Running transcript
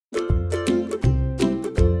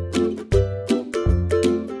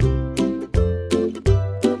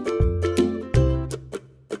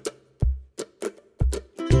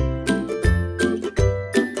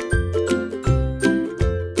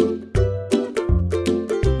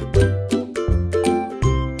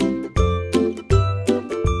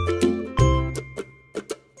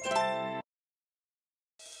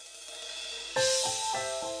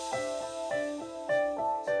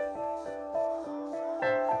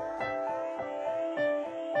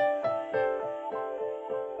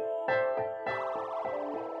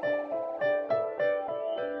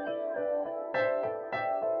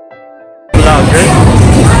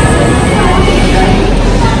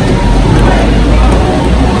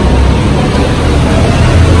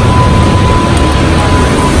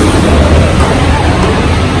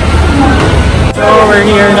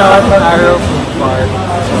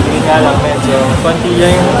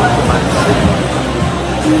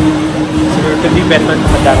So it could be better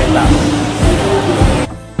kung madami tao.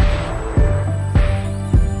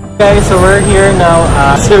 Guys, so we're here now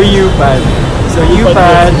sa UPad. So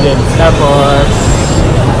UPad, tapos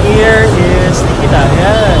here is kita,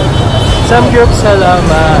 yan.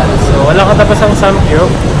 Samgyupsalamat. So walang katapos ang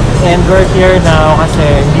Samgyup. And we're here now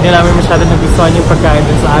kasi hindi na namin masyado nagustuhan yung pagkain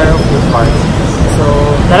dun sa Araw Food Park. So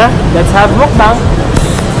tara, let's have mukbang!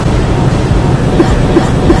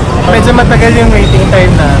 Medyo matagal yung waiting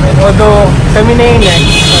time namin. Although kami na yung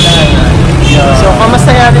next. So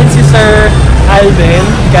kamusta natin si Sir Alvin,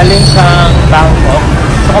 galing siyang Bangkok.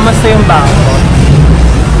 So, kamusta yung Bangkok?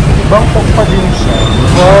 Bangkok pa din siya.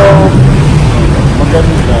 So,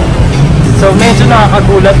 maganda. So, medyo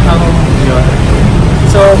nakakagulat ang yun.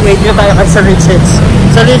 So, wait nyo tayo kay Sir Riches.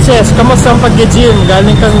 Sir Riches, kamusta ang pag-gym?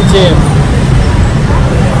 Galing kang gym.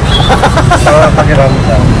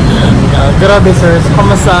 Pakiramdam. Grabe sir, so,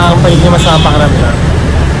 kamusta ang pagiging masama pakiramdam?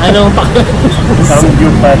 Anong pakiramdam?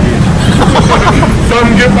 Samgyupad din.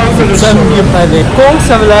 Samgyupad. Kung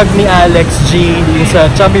sa vlog ni Alex G, yung sa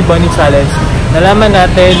Chubby Bunny Challenge, nalaman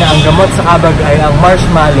natin na ang gamot sa kabag ay ang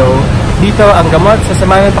marshmallow. Dito, ang gamot sa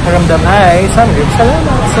sama ng pakiramdam ay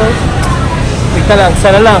Samgyupsalamat. So, tignan lang,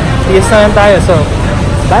 sana lang. Tiyas na lang tayo. So,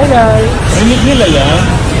 bye guys! Rinig nila yan.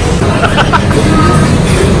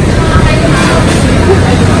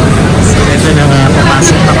 So, ito na nga,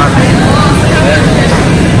 papasok na kami.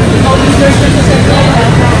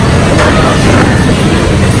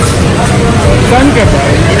 Saan ka ba?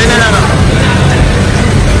 Ito na lang ako.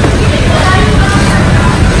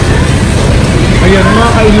 Ayan,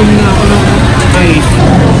 makakainom na ako ng ice.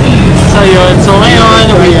 So yun, so ngayon,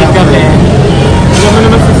 waiting kami. Alam mo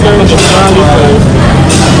naman si Sir Bali first.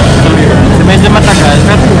 So medyo matagal,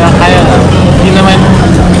 pero kaya lang. Hindi naman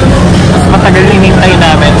mas matagal inintay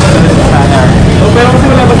namin. Sana. Pero kasi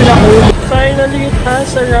wala ba sila ulo? Finally, it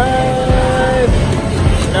has arrived!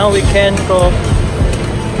 Now we can cook.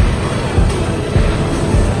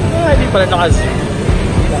 Hindi pala naka-zoom.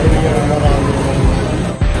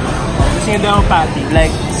 Gusto nyo daw Patty.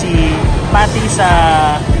 Like si Patty sa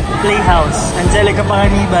Playhouse. Angelica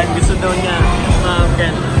Panganiban. Gusto daw niya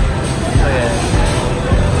ganun. So yan.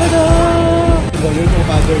 Tada! Gawin yung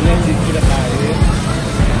father niya, hindi sila kaya.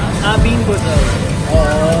 Bingo daw.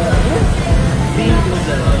 Oo. Bingo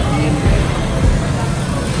daw.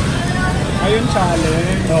 Ayun,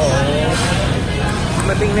 challenge. Oo.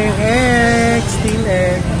 Mating na yung egg. Steam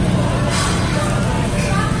egg.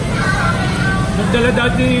 Nagdala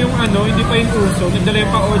dati yung ano, hindi pa yung uso. Nagdala yung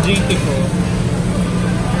pa-OJT ko.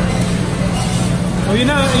 O yun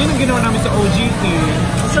ang ginawa namin sa OJT.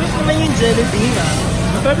 Masarap naman yung jelly bean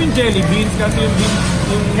Masarap yung jelly beans kasi yung beans,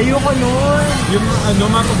 ayoko nun. yung ano,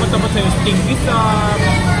 mapupunta pa sa'yo, stinky up.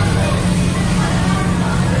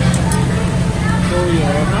 So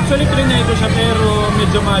yun. Actually, trinito siya pero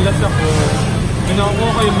medyo malas ako. Ginawa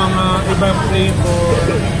ko yung mga ibang flavor.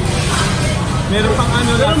 Meron pang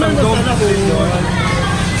ano, lasang dog food.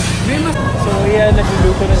 So yan,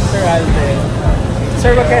 nagluluto ng Sir Alvin.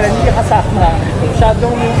 Sir, wag kailan hindi ka kasama.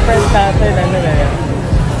 Masyadong yung friend natin, ano na yan,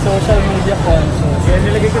 social media conscious. Kaya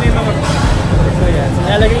nilagay ko na yung mga... So yan, so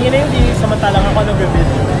nalagay niya na yung link, samantalang ako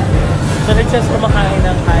nag-video. So Riches kumakain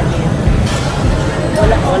ng kanin.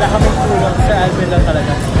 Wala kaming tulong, Sir Alvin lang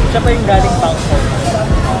talaga. Siya pa yung galing Bangkok.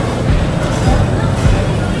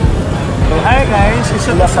 So hi guys,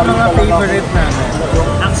 isa to sa mga favorite namin.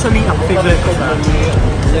 Actually, ang favorite ko sa amin.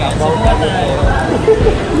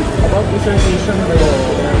 About dissertation bro.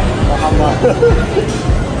 Baka ba?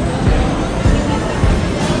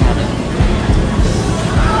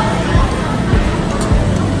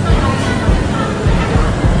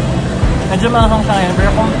 Medyo mahang sa akin,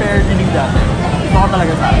 pero compare din dati. Ito ko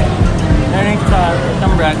talaga sa akin. Narinig sa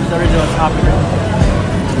isang brand, the original is Happy.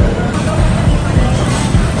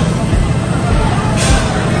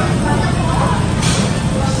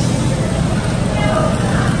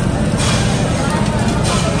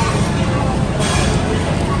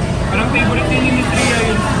 Favorite din ni Tria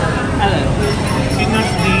yun. Alam? Si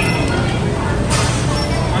Nurse Day.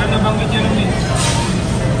 Ano nabanggit niya naman yun?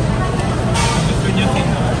 Gusto niya si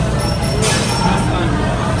Nurse.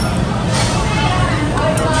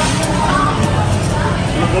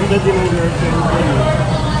 Maganda din ang Nurse yun.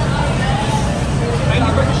 Ay,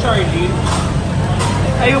 hindi ba si Charlene?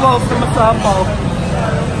 Ay, wow, sumasapaw.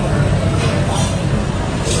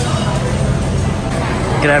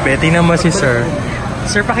 Grabe, tingnan mo si Sir.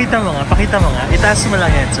 Sir, pakita mo nga. Itaas mo lang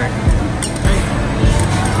yan, sir.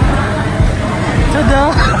 Tada!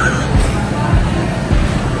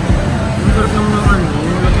 Ang sarap naman ng ano.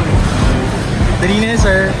 Dali na,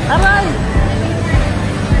 sir. Aray!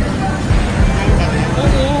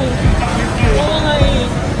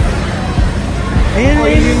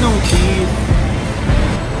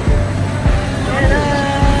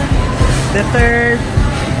 the third.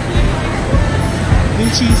 Yung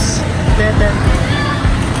cheese. Tete.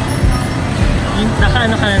 Yung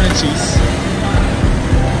nakaano ka na ng cheese.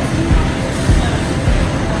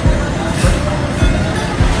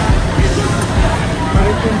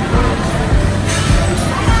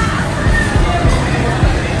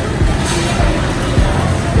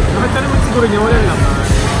 Bakit ka naman siguro niya wala naman?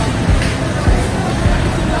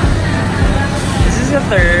 This is the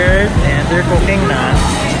third, and they're cooking na.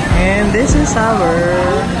 And this is our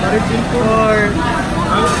fourth.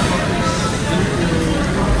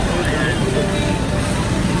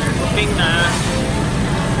 Cooking na.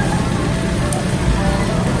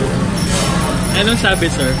 Anong sabi,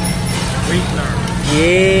 sir? Wait lang.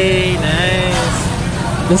 Yay! Nice!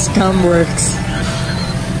 The scam works.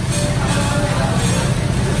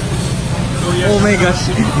 So, yes, Oh my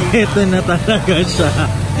gosh! Ito na talaga siya.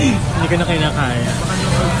 Hindi ko na kinakaya.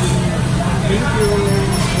 Thank you.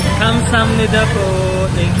 Kamsamnida po.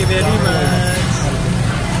 Thank you very much.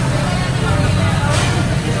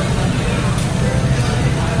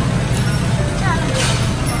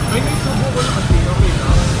 Ay, isubo ko na kasi. Okay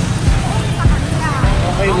lang.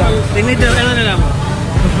 Okay lang. Tinidor, ano na lang mo?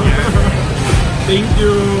 Thank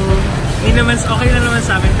you. Hindi naman, okay na naman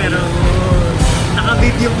sa amin, pero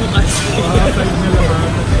naka-video mo kasi. Side na naman.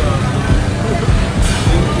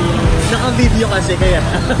 Thank you. Naka-video kasi, kaya.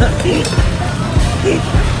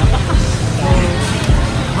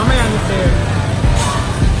 Mamaya ni sir.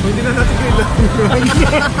 Hindi na natin kailangan.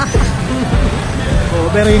 Oh,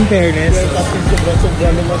 pero in fairness. Kasi sobra-sobra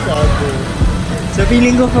na masyado. So,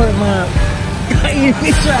 feeling ko po, mga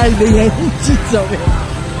kainin sa Aldo yan yung cheese of it.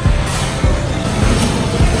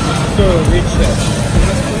 So, rich chef.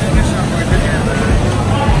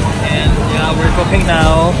 And yeah, we're cooking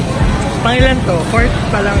now. Pangilan to? Fourth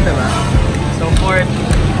pa lang, diba? So, fourth.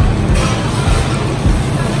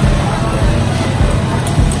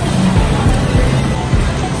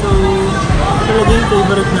 So, talaga yung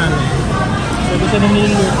favorite namin. So, gusto na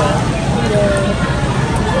niluluto.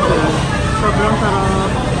 Sobrang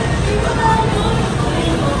sarap.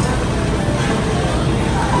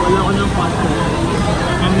 Wala ko ng pasta.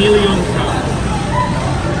 A million cups.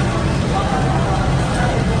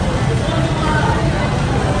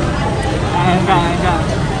 Kain ka.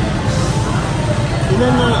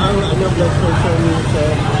 Ilan na ang blood pressure ni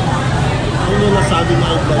sir? Ano yung nasabi na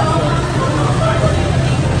high blood siya?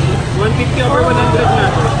 150 over 100 na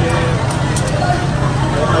to, sir.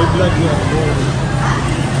 High blood niya.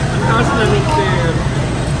 Ang taas na ni sir.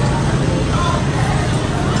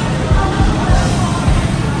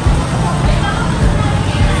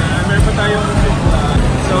 Meron pa tayong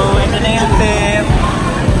So, ito na yung tip.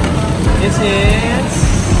 This is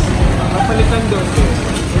kapalitan doon, sir.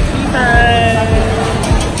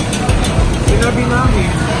 Sinabi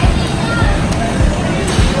namin.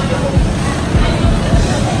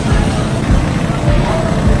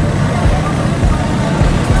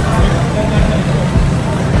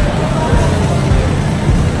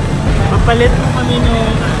 Papalit mo kami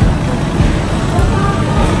nung...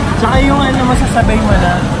 Tsaka yung ano masasabay mo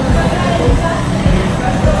na.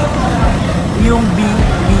 Yung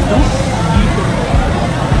B2?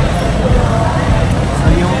 So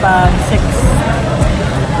yung pang 6.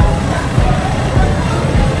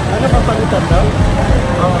 Ano papalitan daw?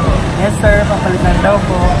 Yes sir, papalitan daw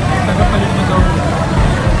po. Tagapalit mo daw.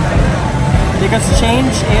 Because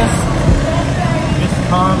change is... Miss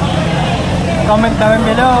Mommy. Comment down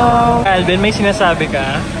below. Alvin, may sinasabi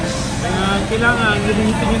ka? Kailangan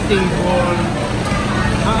nilinisin yung table.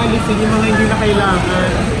 Aalisin yung mga hindi na kailangan.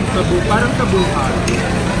 Parang sa buhay.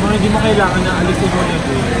 Mga hindi mo kailangan na alisin mo na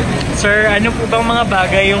din. Sir, ano po bang mga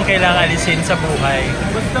bagay yung kailangan alisin sa buhay?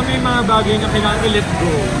 Basta may mga bagay na kailangan i-let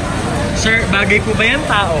go. Sir, bagay po ba yan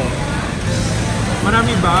tao?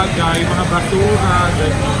 Marami bagay, mga basura,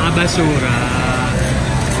 Basura.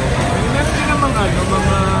 meron din namang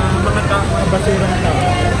mga basurang tao.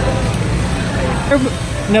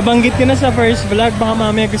 Nabanggit ko na sa first vlog, baka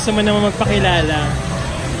mamaya gusto mo naman magpakilala.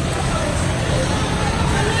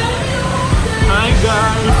 Hi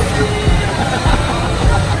guys!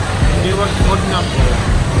 Hindi, wag na po.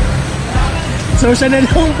 So siya na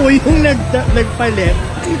lang po yung nagpalit.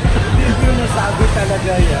 Hindi yung nasabi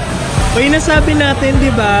talaga yan. May nasabi natin,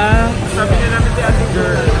 di ba? Sabi niya namin si Ate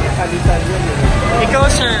Girl. Kalitan yun eh. Ikaw,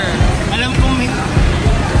 sir. Alam kong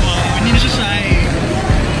hindi na siya shy.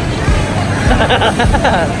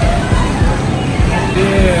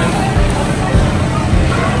 Yeah.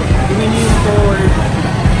 Tingnan niyo yung cord.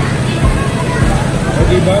 O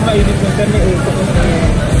diba, mainit na siya, may uso ko na.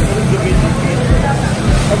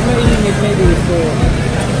 Pag mainit, may uso.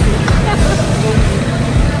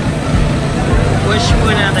 Push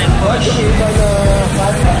po natin, push.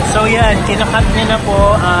 So yan, kinakat niya na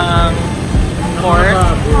po ang pork.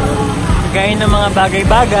 Gaya ng mga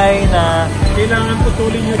bagay-bagay na kailangan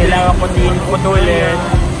putulin nyo. Kailangan putulin.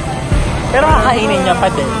 Pero kakainin niya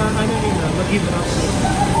pa din. Ano nila, mag-i-drop.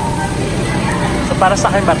 So para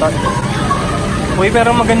sa akin ba ito? Uy,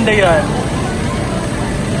 pero maganda yan.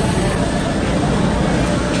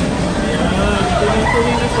 Ayan,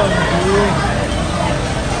 tuloy-tuloy na samgyup.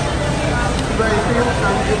 Diba, ito yung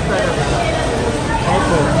Samgyupsalamat.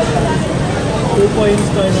 Opo. 2 points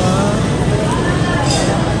ka na.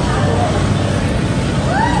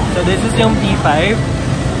 So this is yung P5.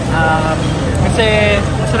 Kasi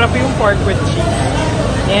masarap yung pork with cheese.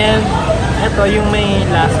 And ito yung may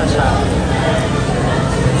lasa siya.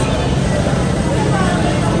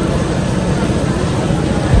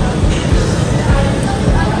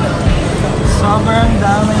 Sobrang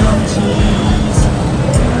dami ng cheese.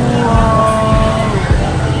 Wow!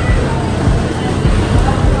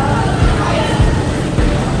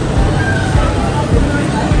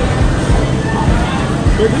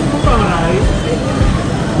 Pwede mo pang rice?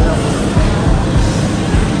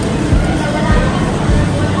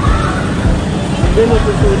 Hindi mo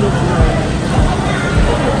tutulog na.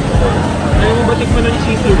 Ayaw mo batik mo ng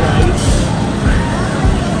cheesy rice?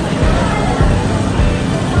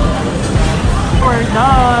 We're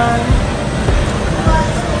done!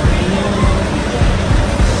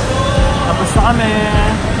 Tapos na kami.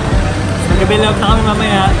 Nag-bilog na kami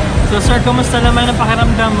mamaya. So sir, kumusta naman ang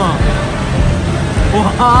pakiramdam mo?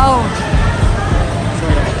 Wow!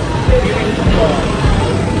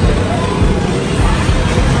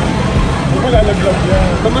 Malalaglag yan.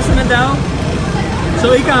 Kamusta na daw?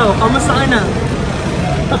 So ikaw, kamusta ka na?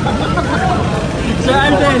 Sir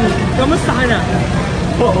Alden, kamusta ka na?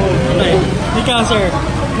 Okay. Ikaw sir,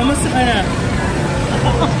 kamusta ka na?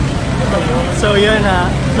 So yun ha.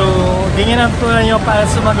 So, tingin ang tulan nyo para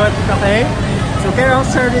sumagot, okay? So, care of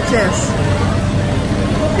services.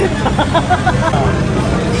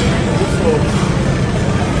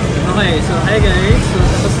 Okay, so hi guys. So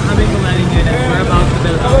tapos na kami kumain ngayon at we're about to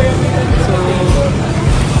build up. So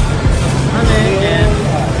kami and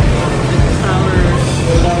this is our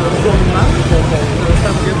bomba. So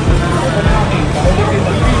Samgyupsalamat. Really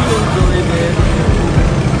enjoyed it.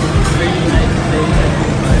 Very nice place.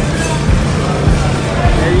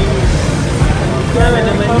 Very kami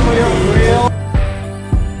naman yung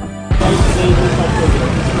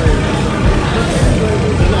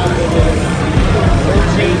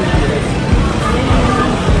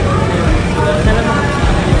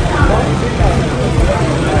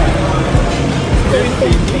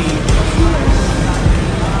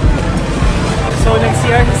So,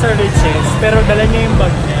 nag-CR si Sir Riches, pero dala niya yung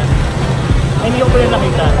bag niya. Ay, hindi ko pala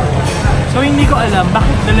nakita. So, hindi ko alam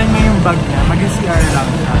bakit dala niya yung bag niya. Mag-CR lang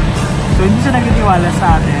siya. So, hindi siya nagtitiwala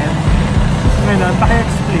sa atin. So, ngayon,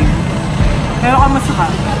 paki-explain. Pero kamusta ka?